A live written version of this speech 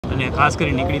અને ખાસ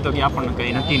કરી નીકળી તો કે આપણને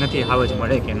કંઈ નક્કી નથી હાવ જ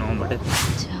મળે કે ન મળે.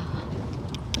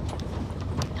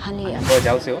 હાલી તો જ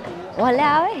આવશે ઓલે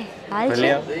આવે હાલ ભલે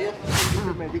છે. આવે.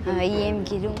 હા એમ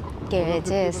કીધું કે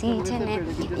જે સિંહ છે ને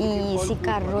ઈ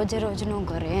શિકાર રોજ રોજ નો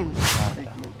કરે એમ.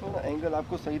 एंगल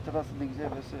आपको सही तरह से दिख जाए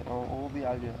वैसे वो भी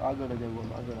आगे आगे आ जाए वो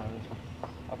आगे आ रहे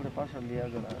अपने पास ले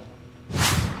आगे आ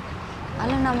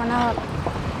હાલો ના મના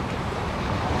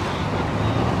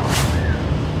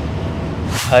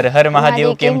હર હર મહાદેવ.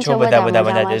 મહાદેવ, કેમ છો બધા? બધા મજા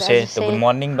મજામાં જશે. તો છે. ગુડ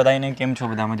મોર્નિંગ બધાને. કેમ છો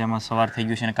બધા? મજામાં. સવાર થઈ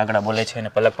ગયું છે અને કાકડા બોલે છે અને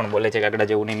પલક પણ બોલે છે કાકડા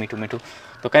જેવું નહીં, મીઠું મીઠું.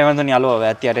 તો કંઈ વાંધો નહીં. હાલો હવે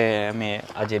અત્યારે અમે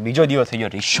આજે બીજો દિવસ થઈ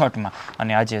ગયો રિસોર્ટમાં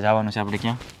અને આજે જવાનું છે આપણે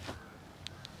ક્યાં?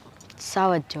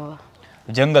 સાવજ જોવા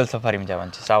જંગલ સફારીમાં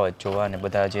જવાનું છે, સાવજ જોવા. અને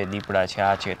બધા જે દીપડા છે,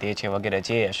 આ છે, તે છે, વગેરે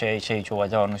જે છે એ જોવા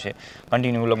જવાનું છે.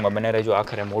 કન્ટિન્યુ વ્લોગમાં બને રહેજો.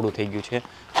 આખરે મોડું થઈ ગયું છે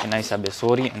એના હિસાબે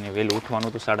સોરી. અને વહેલું ઉઠવાનું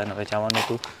હતું, 9:30 જવાનું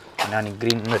હતું. અને આની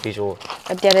ગ્રીનરી જોવો,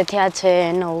 અત્યારે થયા છે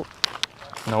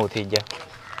 9 થઈ ગયા.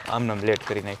 આમને લેટ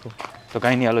કરી નાખ્યું. તો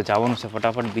કાંઈ નહીં, હાલો જવાનું છે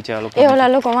ફટાફટ. બીજા લોકો એ ઓલા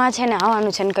લોકો વાં છે ને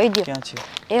આવવાનું છે ને કહી દો. ક્યાં છે?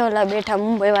 એ ઓલા બેઠા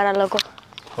મુંબઈ વાળા લોકો.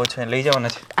 ઓ છે, લઈ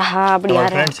જવાના છે? હા આપણી તમારા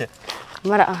હારે ફ્રેન્ડ છે?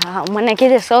 મારા હા, મને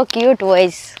કીધું સો ક્યુટ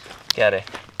વોઇસ ક્યારે?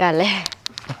 કાલે.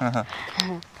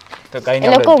 તો કાંઈ એ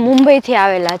નહીં, લોકો મુંબઈ થી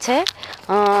આવેલા છે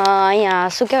અહીંયા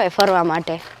શું કહેવાય ફરવા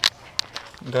માટે.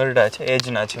 ગરડા છે,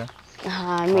 એજના છે.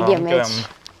 હા મીડિયમ એજ.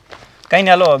 કાંઈ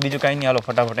નહીં, હાલો બીજું કાંઈ નહીં. હાલો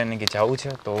ફટાફટ એને કે જવું છે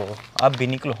તો આપ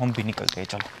ભી નિકલો, હમ ભી નિકલતે.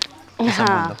 ચલો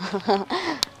હા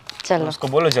ચલો उसको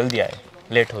बोलो जल्दी आए,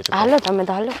 लेट हो चुका. હાલો તમે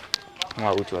તો હાલો. હું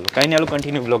આવું છું. હાલો કાંઈ નહીં, હાલો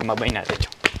કન્ટિન્યુ વ્લોગમાં બન્યા રહેજો.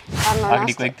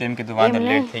 આગળ કોઈક તેમ કીધું વાંધો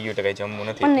લેટ થઈ ગયું તો કંઈ જમવું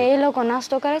નથી. અને એ લોકો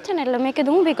નાસ્તો કરે છે ને એટલે મેં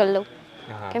કીધું હું બી કરી લઉં.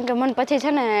 કેમ કે મને પછી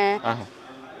છે ને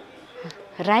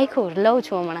રાખ્યું લઉં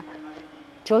છું હમણાં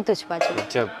જોતું જ પાછું.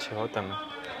 જબ છે હો તમે.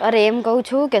 અરે એમ કહું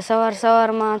છું કે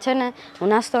સવારમાં છે ને હું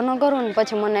નાસ્તો ન કરું ને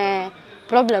પછી મને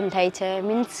પ્રોબ્લેમ થાય છે,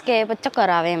 મીન્સ કે ચક્કર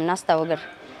આવે એમ નાસ્તા વગર.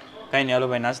 કાંઈ નહીં, હાલો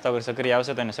ભાઈ નાસ્તા વગર સક્કરી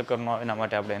આવશે તો એને સક્કર ન આવે એના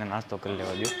માટે આપણે એને નાસ્તો કરી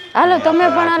લેવા દો. હાલો તમે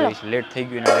પણ હાલો. લેટ થઈ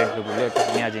ગયું ને લેટ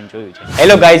ત્યાં જઈને જોયું છે.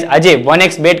 હેલો ગાઈઝ, આજે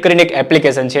 1x બેટ કરીને એક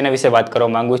એપ્લિકેશન છે એના વિશે વાત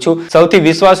કરવા માંગુ છું. સૌથી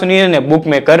વિશ્વસનીય અને બુક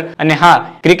મેકર. અને હા,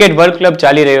 ક્રિકેટ વર્લ્ડ ક્લબ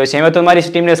ચાલી રહ્યો છે, એમાં તમારી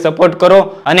ટીમને સપોર્ટ કરો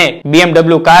અને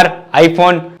BMW કાર,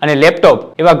 આઈફોન અને લેપટોપ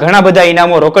એવા ઘણા બધા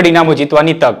ઇનામો, રોકડ ઇનામો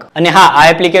જીતવાની તક. અને હા, આ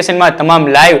એપ્લિકેશનમાં તમામ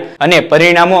લાઈવ અને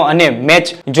પરિણામો અને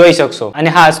મેચ જોઈ શકશો. અને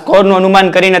હા, સ્કોરનું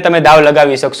અનુમાન કરીને તમે દાવ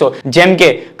લગાવી શકશો, જેમ કે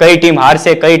કઈ ટીમ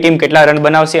હારશે, કઈ ટીમ કેટલા રન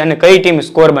બનાવશે અને કઈ ટીમ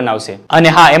સ્કોર બનાવશે. અને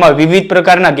હા, એમાં વિવિધ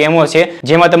પ્રકારના ગેમો છે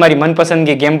જેમાં તમારી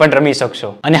મનપસંદની ગેમ પણ રમી શકશો.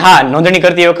 અને હા, નોંધણી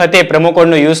કરતી વખતે પ્રોમો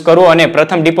કોડનો યુઝ કરવો અને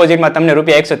પ્રથમ ડિપોઝિટમાં તમને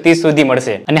 ₹130 સુધી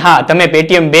મળશે. અને હા, તમે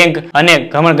પેટીએમ બેંક અને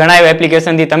ઘણા એવા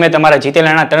એપ્લિકેશનથી તમે તમારા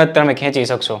જીતેલા નાણાં તરત તમે ખેંચી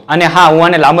શકશો. અને હા, હું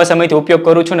આને લાંબા સમયથી ઉપયોગ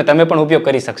કરું છું અને તમે પણ ઉપયોગ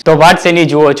કરી શકશો. તો વાત શેની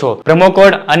જુઓ છો? પ્રોમો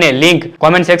કોડ અને લિંક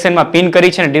કોમેન્ટ સેક્શનમાં પિન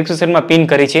કરી છે અને ડિસ્ક્રિપ્શનમાં પિન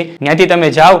કરી છે. ત્યાંથી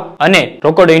તમે જાઓ અને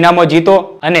રોકડ ઇનામો જીતો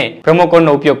અને પ્રોમો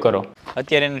કોડનો ઉપયોગ કરો.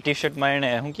 અત્યારે એને ટી-શર્ટમાં એને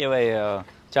શું કહેવાય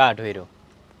ચા ઢોર્યો.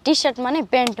 ટી-શર્ટમાં નહીં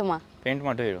પેન્ટમાં.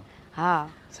 પેન્ટમાં ઢોર્યો. હા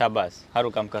શાબાશ,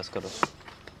 સારું કામકાજ કરો.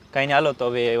 કાંઈ નહીં, હાલો તો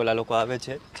હવે ઓલા લોકો આવે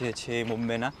છે જે છે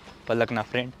મુંબઈના પલકના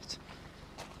ફ્રેન્ડ.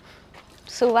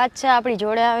 શું વાત છે, આપણી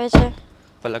જોડે આવે છે.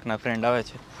 પલકના ફ્રેન્ડ આવે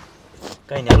છે.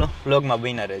 કંઈ નહીં, હાલો વ્લોગમાં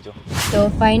બન્યા રહેજો. તો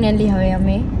ફાઇનલી હવે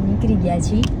અમે નીકળી ગયા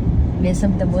છીએ. બે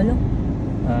શબ્દ બોલો.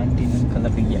 આંટી અંકલ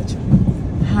આવી ગયા છે.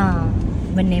 હા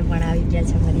બંને પણ આવી ગયા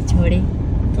છે મારી જોડે.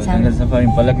 તો જંગલ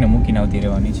સફારી પલકને મૂકીને આવતી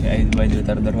રહેવાની છે. આ બાજુ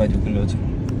તારો દરવાજો ખુલ્લો છે.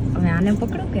 હવે આને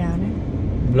પકડો કે આને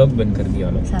બ્લોગ બંધ કરી દો.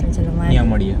 હાલો સારું ચલો ત્યાં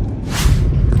મળીએ.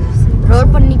 રોડ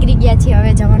પર નીકળી ગયા છીએ.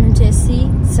 હવે જવાનું છે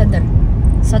સદન.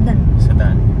 સદાન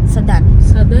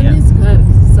सदन इज घर,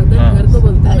 सदन घर को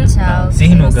बोलते हैं। अच्छा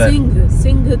सिंह નું ઘર.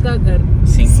 सिंह का घर,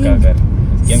 सिंह का घर.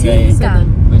 કેમ કે सिंह का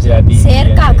गुजराती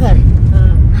शेर का घर. हाँ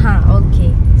हाँ ओके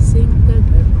सिंह का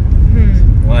घर।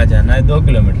 वहाँ जाना है 2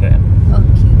 किलोमीटर है.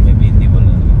 ओके मैं भी हिंदी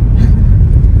बोलूँगा.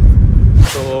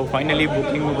 તો ફાઇનલી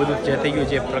બુકિંગનું બધું જે થઈ ગયું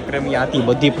છે, પ્રક્રિયા હતી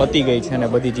બધી પતી ગઈ છે અને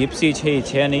બધી જીપ્સી છે એ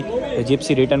છે નહીં. તો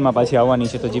જીપ્સી રિટર્નમાં પાછી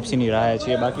આવવાની છે, તો જીપ્સીની રાહ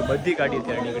છે. બાકી બધી ગાડી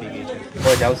અત્યારે નીકળી ગઈ છે. તો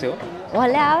જ આવશે હો.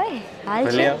 ઓલે આવે હાલ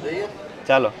ભલે છે. આવ.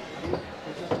 ચાલો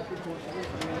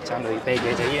ચાલો એ થઈ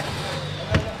ગયા જઈએ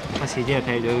પછી જે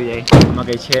થાય જોઈ જાય. એમાં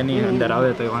કંઈ છે નહીં, અંદર આવે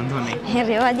તો વાંધો નહીં. હે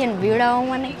રેવા દે ને બીવડાવો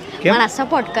મને. કેમ? મારા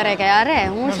સપોર્ટ કરે કે અરે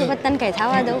હું શું તને કઈ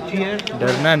થવા દઉં.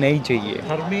 ડરના નહીં જોઈએ.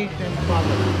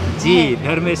 જી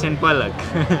ધર્મેશ એન્ડ પલક.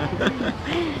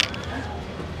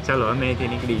 ચાલો અમે અહીંથી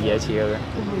નીકળી ગયા છીએ હવે.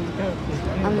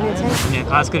 અમને છે અને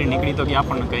ખાસ કરી નીકળી તો કે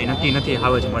આપણને કંઈ નક્કી નથી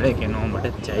હાવ જ મળે કે ન મળે.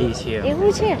 જઈએ છીએ.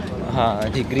 એવું છે. હા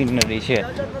હજી ગ્રીનરી છે,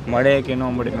 મળે કે ન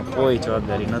મળે એનો કોઈ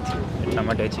જવાબદારી નથી. એટલા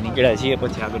માટે હજી નીકળ્યા છીએ,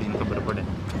 પછી આગળ જઈને ખબર પડે.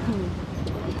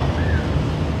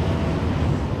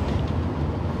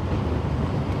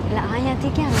 એટલે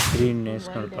અહીંયાથી ક્યાં ગ્રીન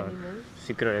નેશનલ પાર્ક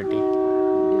સિક્યોરિટી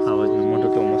આવાજ મોટો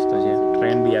કેવો મસ્ત છે.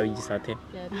 ટ્રેન બી આવી ગઈ સાથે.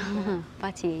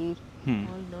 પાછી આવી.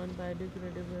 all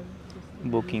non-biodegradable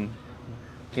બુકિંગ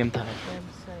કેમ થાય?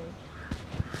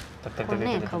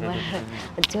 કોને ખબર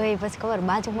જોઈ પછી ખબર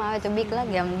બાજુમાં આવે તો બીક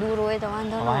લાગે, આમ દૂર હોય તો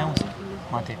વાંધો ન આવે.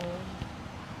 માથે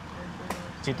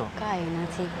ચીતો કાંઈ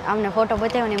નથી. આમને ફોટો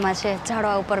બતાવ્યો ને એમાં છે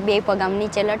ઝાડવા ઉપર બે પગ આમ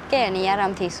નીચે લટકે અને ઈ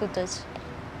આરામથી સૂતો જ.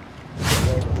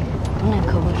 મને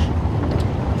ખબર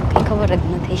કંઈ ખબર જ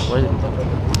નથી.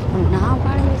 ના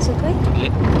પાડ્યું છે તોય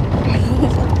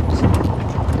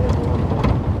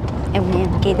એમને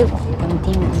એમ કીધું તમે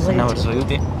ધીમે સનાવર જોયું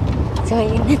તે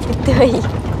જોઈ નથી તોય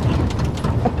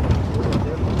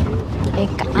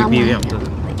એક આમ બીબી આમ તો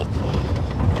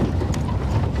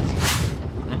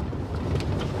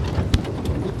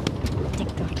એક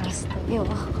તો રસ્તો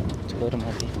એવો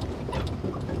ઘરમાંથી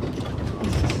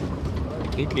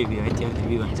કેટલી બી અત્યારથી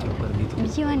વિવાન ચાલુ કરી દીધું.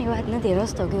 બીજી વાની વાત નથી,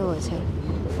 રસ્તો કેવો છે.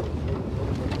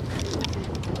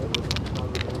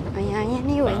 અહીંયા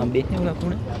નહીં હોય આમ બેસને ઓલા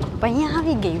ખૂણે પણ અહીંયા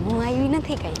આવી ગઈ, હું આવી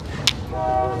નથી કાંઈ.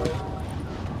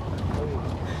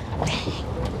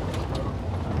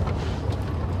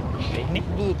 બેસને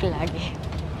બીક લાગે.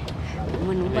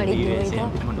 મને ઉપાડી ગયો હોય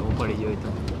તો મને ઉપાડી ગયો તો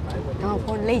તમારો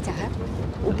ફોન લઈ જા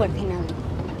ઉપરથી ના આવે.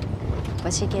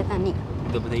 પછી કહેતા નહીં.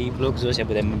 તો બધા ઈ બ્લોગ જોશે,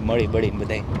 બધા મળી બળીને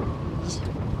બધા.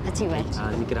 સાચી વાત છે.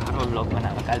 આ દીકરા હારો બ્લોગ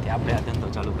બનાવે, કાલથી આપણે આ ધંધો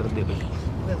ચાલુ કરી દે ભાઈ.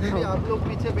 वैसे भी आप लोग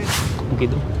पीछे बैठ શું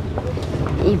કીધું?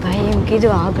 એ ભાઈ એમ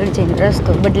કીધું આગળ જઈને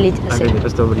રસ્તો બદલી જશે. આગળ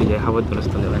રસ્તો બદલી જાય, હાવત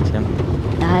રસ્તો લેવાનો છે એમ.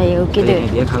 હા એવું કીધું.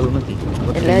 કંઈ દેખાતું નથી.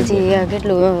 એટલે હજી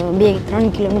કેટલું 2-3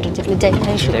 કિલોમીટર જેટલું જાય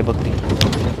થઈશું. જાય બકરી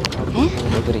હે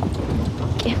બકરી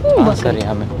કે હું હા, બકરી કરે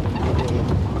આમે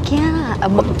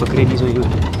ક્યાં બકરીની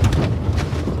જોયું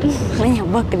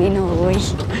અહીંયા બકરી ન હોય.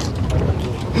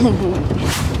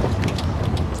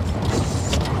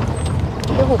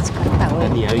 એવું જ કરતા હોય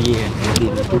નદી આવી છે, નદી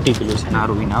તૂટી ગયેલું છે,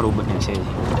 નારું બી નારું બને છે હજી.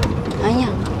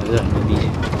 અહીંયા. નદી છે.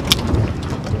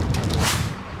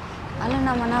 હાલો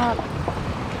ના મનાવા.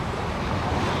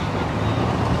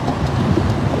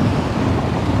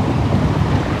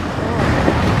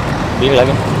 બીક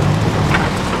લાગે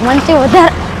મનથી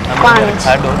વધારે પાણી છે.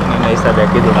 ખાડો હતો ને એના હિસાબે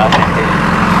કીધું આ સાઈડ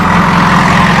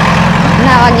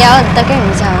ના વાગે આવત તો કેમ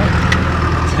જાવ?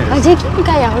 હજી કેમ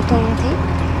કાંઈ આવતું નથી?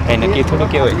 કઈ નક્કી થોડું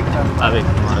કેવાય આવે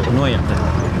મારે નો આવે.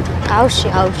 આવશે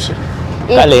આવશે.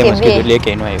 કાલે એક એમ કે જ કીધું બે લે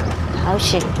કે નો આવ્યો.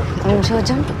 આવશે. હું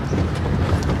જોજો ને.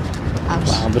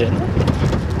 આવશે સાંભળે ને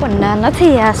પણ ના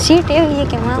નથી. આ સીટ એવી છે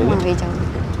કે મામ આવી જાવ.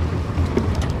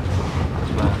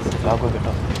 બસ લાગો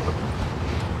બેટો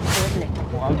એટલે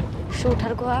શું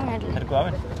ઠરકો આવે ને એટલે સરખું આવે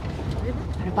ને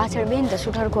અને પાછળ બેન તો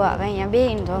શું ઠરકો આવે. અહીંયા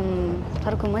બેન તો આમ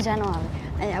ઠરકો મજા ન આવે.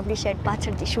 અહીંયા આપણી સાઈડ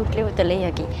પાછળથી શૂટ લેવું તો લઈ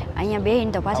શકીએ. અહીંયા બેન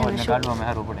તો પાછળ અવાજને શૂટ કાઢવામાં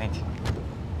સારું પડે અહીંથી.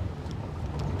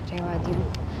 રહેવા દઉં.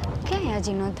 ક્યાંય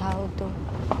હજી ન થાવ તો.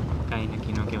 કાંઈ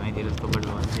નક્કી ન કહેવાય, અહીંથી રસ્તો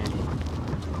બદલવાનો છે હજી.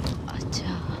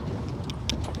 અચ્છા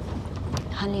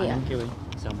હાલી એમ કહેવાય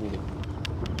સાબુ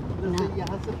ના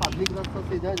यहाँ से पब्लिक रास्ता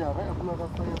सीधा जा रहा है, अपना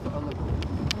रास्ता यहाँ से अलग है।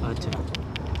 અચ્છા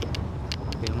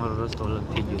એ અમારો રસ્તો અલગ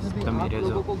થઈ ગયો છે. તમે आप રહેજો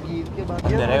लोगों को गिर के बाद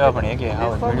અંદર આવ્યા પણ એક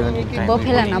આવા વિડીયો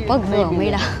બફેલાના પગ જોવા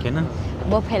મળ્યા. કે ના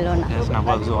બફેલોના ભેંસના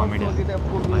પગ જોવા મળ્યા.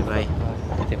 ભાઈ ભાઈ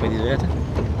તે પછી જોયા હતા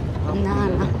ના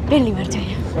ના પહેલી વાર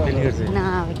જોયા. પહેલી વાર જોયા.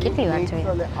 ના હવે કેટલી વાર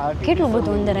જોયા. કેટલું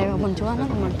બધું અંદર આવ્યા પણ જોવા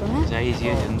નથી મળતું ને. જાય છે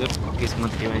અંદર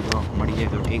કિસ્મત કહેવાય, જો મળી જાય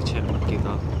તો ઠીક છે, નથી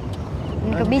તો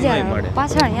એમ કે બીજા નહીં મળે.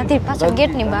 પાછળ અહીંયાથી પાછળ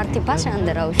ગેટની બહારથી પાછળ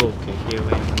અંદર આવશું. ઓકે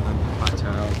કહેવાય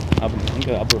પાછા આપણું શું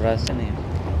કહેવાય આપણું રાસ છે ને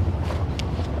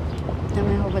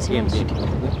તમે હો પછી એમ મળશું. દેખી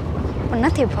પણ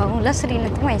નથી ભાવ હું લસરીને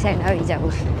તમારી સાઈડ આવી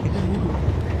જાઉં.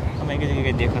 અમે કીધું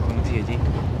કે દેખાતું નથી હજી.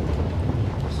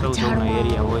 સૌ સૌના ઝાડમાં.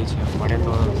 એરિયા હોય છે, મળે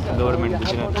તો ગવર્મેન્ટ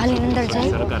ગુજરાત હાલી અંદર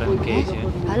જાય? સરકાર એમ કહે છે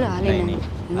હાલો હાલી નહીં,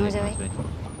 ન નહીં. જવાય.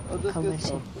 और दोस्त खबर के से।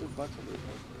 साथ बात चली है।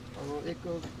 और एक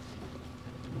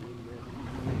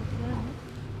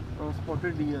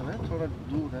स्पॉटेड डियर है, थोड़ा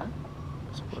दूर है।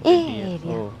 ए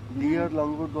एरिया ओ, डियर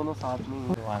लंगूर दोनों साथ में ही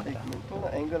है। वाह। एक मिनट थोड़ा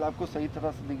एंगल आपको सही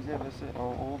तरह से दिख जाए वैसे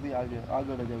वो भी आगे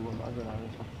आगे आ जाएगा, आगे आ रहे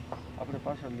अपने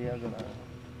पास ले आगे आ रहे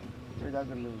हैं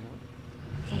आगे ले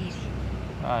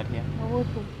આ રહ્યા. वो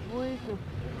एक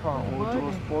हाँ वो जो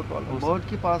स्पॉट वाला बर्ड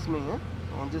के पास में है,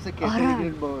 और जैसे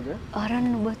कैटेगरी बर्ड है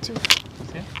હરણનું બચ્ચું.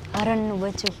 હરણનું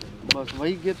બચ્ચું. बस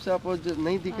वही गैप से आप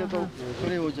नहीं दिखे तो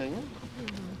खड़े हो जाइए।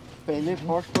 पहले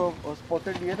फर्स्ट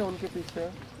स्पॉटेड डियर है, उनके पीछे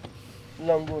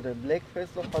लंगूर है, ब्लैक फेस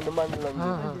और हनुमान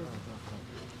लंगूर है।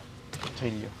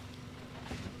 થઈ ગયો.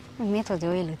 મેં તો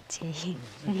જોયેલું જ છે.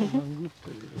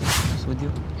 શું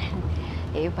થયું?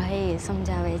 એ ભાઈ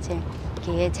સમજાવે છે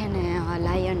કે એ છે ને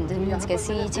લાયન મીન્સ કે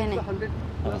સિંહ છે ને.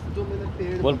 100+ जो मैंने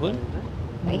पेड़ बोल, बोल। बताए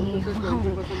हैं,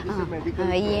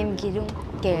 એમ કીધું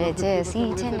કે જે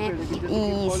સિંહ છે ને એ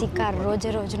શિકાર રોજ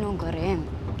રોજ ન કરે એમ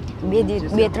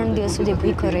 2-3 દિવસ સુધી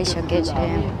ભૂખો રહી શકે છે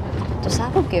એમ તો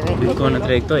સારું કહેવાય ભૂખો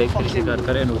નથી રહેતો એક ફેર શિકાર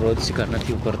કરે એનું રોજ શિકાર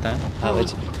નથી કરતા આવે જ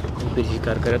ફેર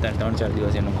શિકાર કરે તો 3-4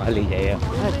 દિવસ એનું હાલી જાય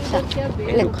અચ્છા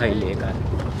એટલું ખાઈ લે એકાદ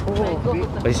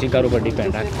પછી શિકાર ઉપર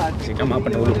ડિપેન્ડ રાખે શિકારમાં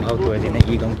આપણને ઓલું ભાવતું હોય એને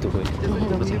એ ગમતું હોય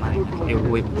પછી એવું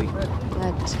હોય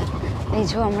અચ્છા એ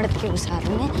જોવા મળે કેવું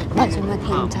સારું ને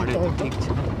બાજુમાંથી એમ જાતો હોય ઠીક છે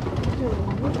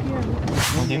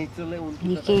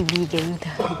એ કઈ બી ગયું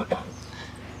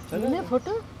હતું ને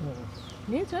ફોટો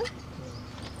ને ચાલ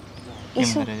ઈ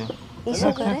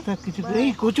શું કરે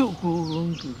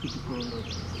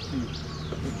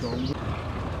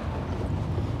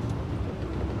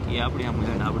એ આપણે આમ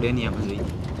આપણે એની આમ જોઈએ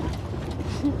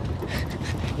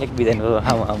એકબીજાને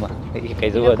આમાં એ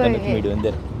કઈ જોવા તો નથી મળ્યું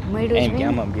અંદર એમ કે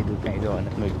આમ કીધું કઈ જોવા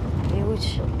નથી મળ્યું એવું જ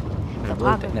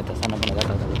બોલતા ને તો સાના પણ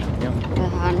જતા હતા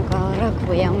આનું કાવ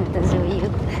રાખવું એમ તો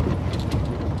જોયું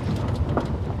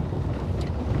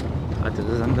આ તો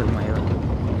જંગલમાં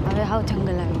આવ્યા હવે હાવ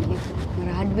જંગલ આવી ગયું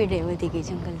મારા હાર્ટબીટ વધી ગઈ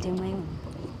જંગલ જેમાં આવ્યું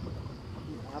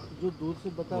आप जो दूर से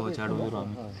बता બહુ ઝાડુ જોયું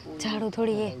આમ ઝાડુ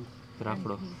થોડી એ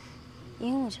રાફડો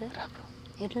એવું છે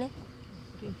એટલે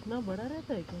इतना बड़ा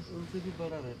रहता है क्या उनसे भी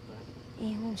बड़ा रहता है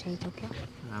એ શું છે તો કે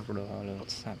રાફડો ઓલો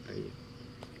સાફ કરી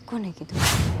કોને કીધું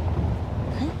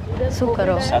શું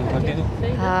કરો સાફ કરી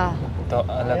દીધું હા તો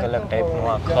અલગ અલગ ટાઈપનું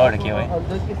આ ખડ કહેવાય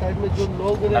अंदर की साइड में जो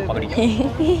लोग ના रहते પકડી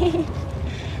ગયો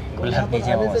ગુલાબની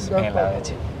જેવો સ્મેલ આવે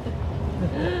છે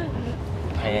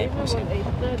ભાઈ આપ્યું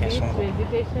છે કે શું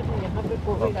वेजिटेशन यहाँ पे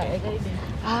कोविड आएगा ही नहीं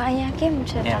હા અહીંયા કેમ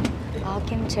છે એમ. હા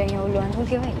કેમ છે અહીંયા ઓલું આનું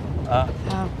કહેવાય હા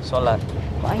હા સોલાર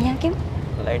અહીંયા કેમ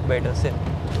લાઇટ બાઇટ હશે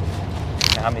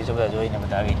આમ બીજું બધા જોઈને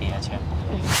બધા આવી રહ્યા છે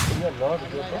हैं लॉर्ड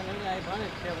जो था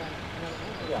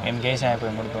એમ કહે છે આ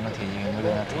કોઈ મળતું નથી જે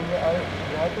મળ્યું નથી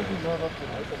यहाँ तो भी लॉर्ड ऑफ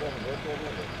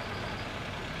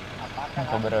શું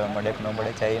ખબર હવે મળે કે ન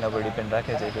મળે છે એના પર ડિપેન્ડ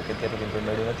રાખે છે કે અત્યારે સુધી કોઈ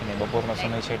મળ્યું નથી ને બપોરનો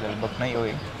સમય છે એટલે લગભગ નહીં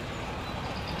હોય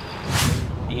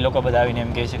એ લોકો બધા આવીને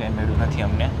એમ કહે છે કે મળ્યું નથી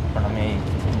અમને પણ અમે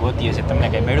ગોતીએ છીએ તમને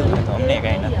કંઈ મળ્યું નથી તો અમને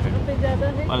કાંઈ નથી यहाँ पे ज्यादा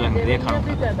है અલગ દેખાણું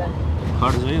भी ज्यादा है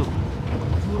ખડ જોયું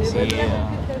પછી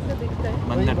कैसे दिखता है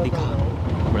બંદર દીખા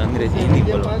આપણે અંગ્રેજી હિન્દી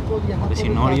બોલો પછી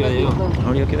નોળિયો જોયો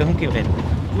નોળિયો કહેવાય શું કહેવાય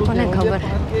કોને ખબર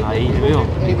હા એ જોયો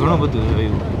એ ઘણું બધું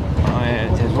જોયું હવે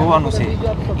જે જોવાનું છે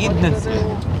એ જ નથી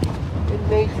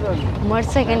नेचुरल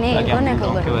મળશે કે નહીં બાકી આમ કોને શું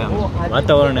ખબર કહેવાય આમ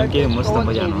વાતાવરણ એમ કેવું મસ્ત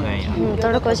મજાનું છે અહીંયા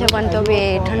તડકો છે પણ તો બી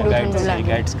ઠંડુ ઠંડુ લાગે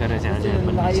ગાઈડ્સ કરે છે આજે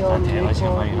બંને સાથે આવ્યા છે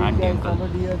અમારી આંટી અંકલ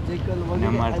અને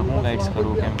અમારે તો હું ગાઈડ્સ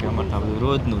કરું કેમ કે અમારે તો આ બધું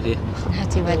રોજનું છે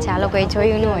સાચી વાત છે આ લોકોએ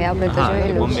જોયું ન હોય આપણે તો હા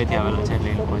જોયેલું જ. બોમ્બેથી આવેલા છે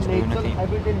એટલે એ લોકો જોયું નથી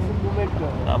मूवमेंट कर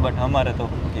હા બટ અમારે તો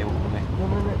કેવું હોય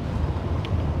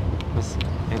બસ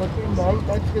એક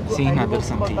સિંહના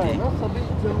દર્શન થઈ જાય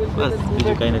બસ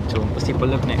બીજું કાંઈ નથી જોવું પછી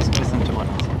પલકના એક્સપ્રેશન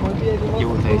જોવાના છે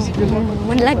કેવું થાય છે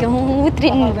મને લાગે હું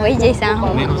ઉતરીને વહી જઈશ આમ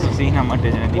મેં કીધું સિંહના માટે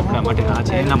જ અને દીપડા માટે આ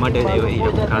છે એના માટે જ આવ્યો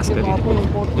એ ખાસ કરીને જો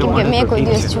કેમ કે મને મેં તો કોઈ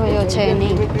ઠીક દિવસ જોયો છે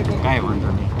નહીં કાંઈ વાંધો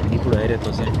નહીં દીપડો હારે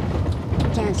તો છે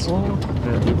ક્યાં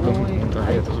છે દીપડો તો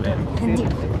હારે તો છે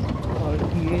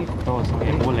તો શું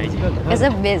એમ બોલાય છે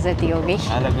ગજબ બેઝતી હો ગઈ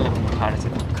અલગ અલગ ખાડ છે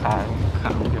ખાડ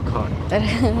ખાડ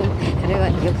રેવા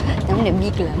દો તમને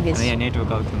બીક લાગે છે અહીંયા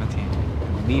નેટવર્ક આવતું નથી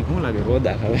બીક શું લાગે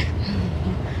રોદા હવે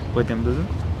પોતે એમ બધું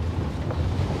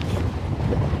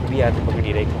બી હાથ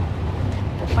પકડી રાખ્યો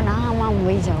પણ આમ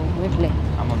વહી જાવ એટલે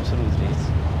આમ આમ શરૂ જ રહીશ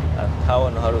આ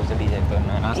ખાવાનું સારું ચડી જાય તો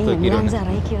નાસ્તો અહીંયા કર્યો નાંજા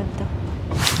રાખ્યો હતો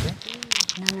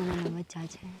નાના નાના બચ્ચા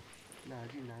છે ના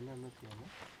હજી નાના નથી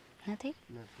આમાં નથી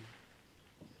નથી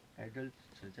એડલ્ટ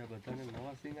છે જે બધાને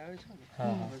નવા સિંગ આવે છે ને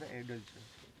हाँ, हाँ। બધા एडल्ट છે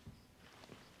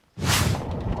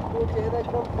वो चेहरा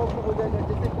एकदम पफ हो जाएगा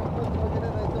जैसे क्रिसमस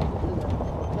वगैरह रहता है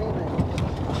नहीं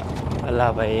रहेगा અલા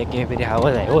ભાઈ એક ફેરી આવો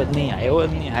જ આવ્યો જ નહીં આવ્યો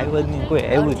જ નહીં આવ્યો જ નહીં કોઈ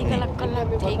આવ્યું જ અડધી નહીં કલાક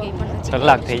થઈ ગઈ પણ હજી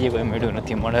કલાક થઈ ગઈ કોઈ મળ્યું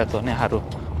નથી મળે તો ને સારું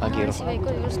બાકી આના સિવાય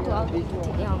કોઈ વસ્તુ આવતી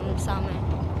નથી આમ સામે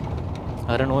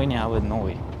હરણ હોય ને આવે જ ન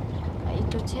હોય એ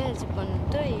તો છે જ પણ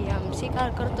તોય આમ શિકાર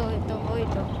કરતો હોય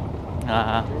તો હા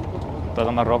હા તો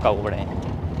તમારે રોકાવવું પડે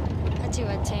સાચી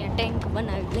વાત છે અહીંયા ટેન્ક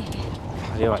બનાવી દે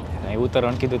રેવા દે અહીં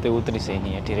ઉતરણ કીધું તો ઉતરી છે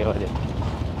નહીં એથી રેવા દે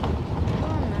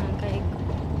ના કંઈક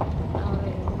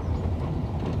આવે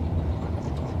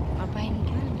આ ભાઈને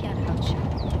કહેવાય ક્યારે આવશે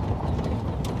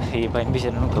એ ભાઈને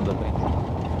બિચારાને શું ખબર ભાઈ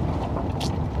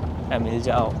મિલ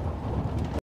જાઓ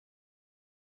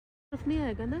नहीं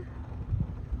आएगा ना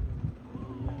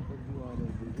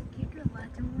કેટલો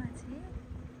બાજુમાં છે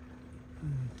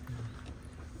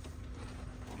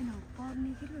એનો પગ ને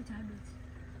કેટલું જાડું છે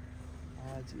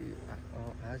आज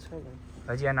आज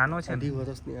है હજી આ નાનો છે ને? 2.5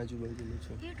 વર્ષની આજુબાજુનો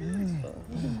છે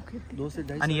 2 से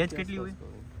 2.5 આની એજ કેટલી હોય?